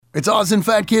It's Oz and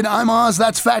Fat Kid. I'm Oz.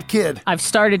 That's Fat Kid. I've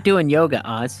started doing yoga,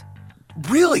 Oz.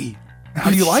 Really? How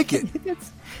do you like it?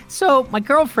 So my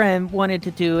girlfriend wanted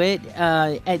to do it.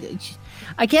 I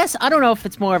guess, I don't know if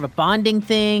it's more of a bonding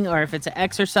thing or if it's an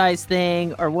exercise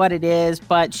thing or what it is,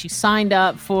 but she signed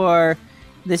up for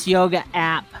this yoga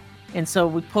app. And so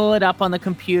we pull it up on the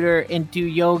computer and do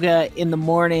yoga in the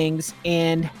mornings.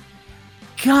 And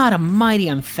God almighty,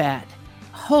 I'm fat.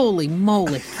 Holy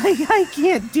moly. I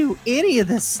can't do any of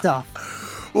this stuff.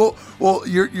 Well,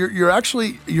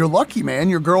 you're lucky, man.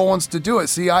 Your girl wants to do it.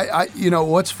 See, I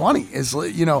what's funny is,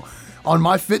 on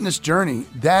my fitness journey,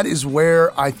 that is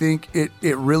where I think it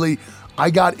really, I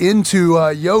got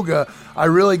into yoga. I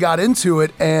really got into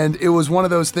it. And it was one of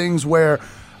those things where,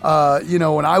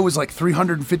 when I was like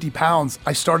 350 pounds,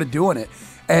 I started doing it.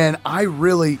 And I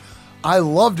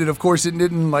loved it. Of course, it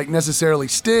didn't like necessarily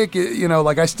stick.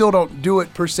 I still don't do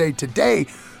it per se today.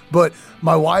 But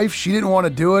my wife, she didn't want to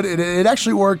do it. It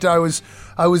actually worked. I was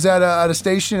at a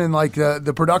station, and like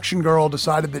the production girl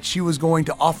decided that she was going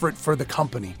to offer it for the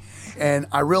company. And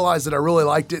I realized that I really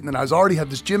liked it. And then I already had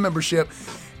this gym membership,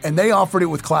 and they offered it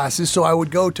with classes. So I would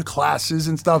go to classes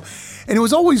and stuff. And it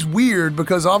was always weird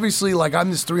because obviously, like, I'm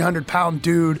this 300-pound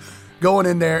dude going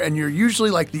in there, and you're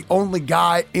usually like the only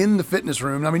guy in the fitness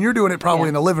room. I mean, you're doing it probably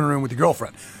in the living room with your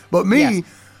girlfriend. But me, yes.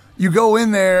 You go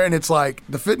in there and it's like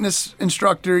the fitness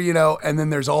instructor, and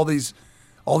then there's all these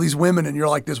women, and you're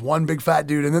like this one big fat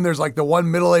dude. And then there's like the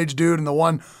one middle-aged dude and the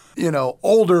one,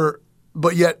 older,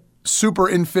 but yet super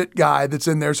infit guy that's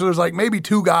in there. So there's like maybe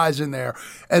two guys in there,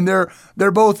 and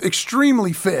they're both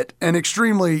extremely fit and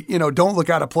extremely, don't look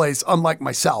out of place, unlike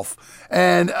myself.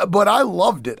 But I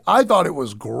loved it. I thought it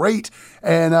was great.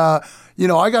 And,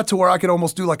 I got to where I could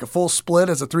almost do like a full split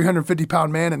as a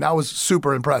 350-pound man, and that was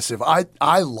super impressive.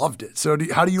 I loved it. So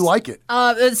how do you like it?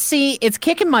 See, it's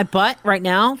kicking my butt right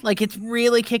now. Like, it's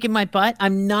really kicking my butt.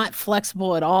 I'm not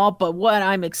flexible at all, but what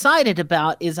I'm excited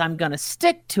about is I'm going to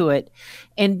stick to it,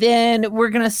 and then we're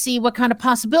going to see what kind of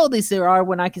possibilities there are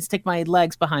when I can stick my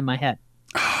legs behind my head.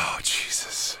 Oh,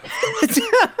 Jesus.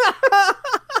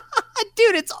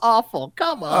 Dude, it's awful.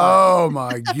 Come on. Oh,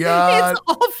 my God. It's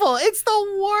awful. It's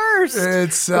the worst.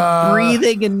 It's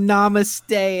breathing and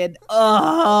namaste and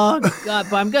oh, God.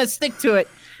 But I'm going to stick to it.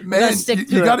 Man,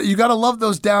 you gotta love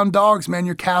those down dogs, man.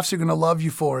 Your calves are gonna love you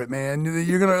for it, man.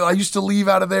 I used to leave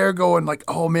out of there going like,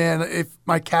 oh man, if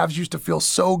my calves used to feel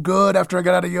so good after I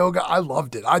got out of yoga. I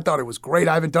loved it. I thought it was great.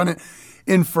 I haven't done it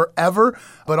in forever,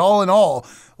 but all in all,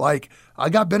 like, I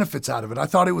got benefits out of it. I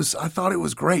thought it was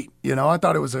great. I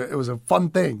thought it was a fun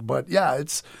thing. But yeah,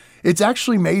 it's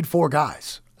actually made for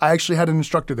guys. I actually had an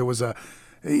instructor that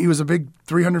he was a big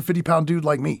 350-pound dude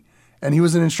like me. And he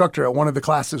was an instructor at one of the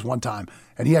classes one time.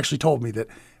 And he actually told me that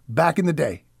back in the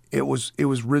day, it was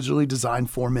originally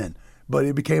designed for men. But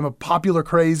it became a popular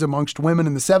craze amongst women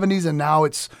in the 70s. And now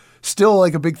it's still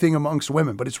like a big thing amongst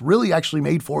women. But it's really actually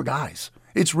made for guys.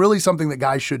 It's really something that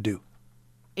guys should do.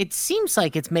 It seems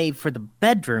like it's made for the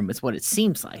bedroom is what it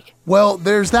seems like. Well,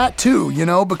 there's that too,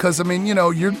 because, I mean, you're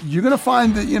going to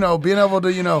find that, being able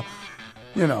to,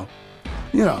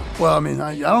 well, I mean,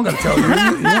 I don't got to tell you,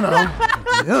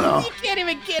 You can't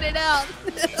even get it out.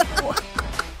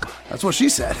 That's what she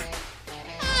said.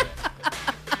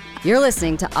 You're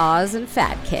listening to Oz and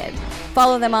Fat Kid.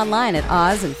 Follow them online at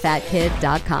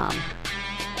ozandfatkid.com.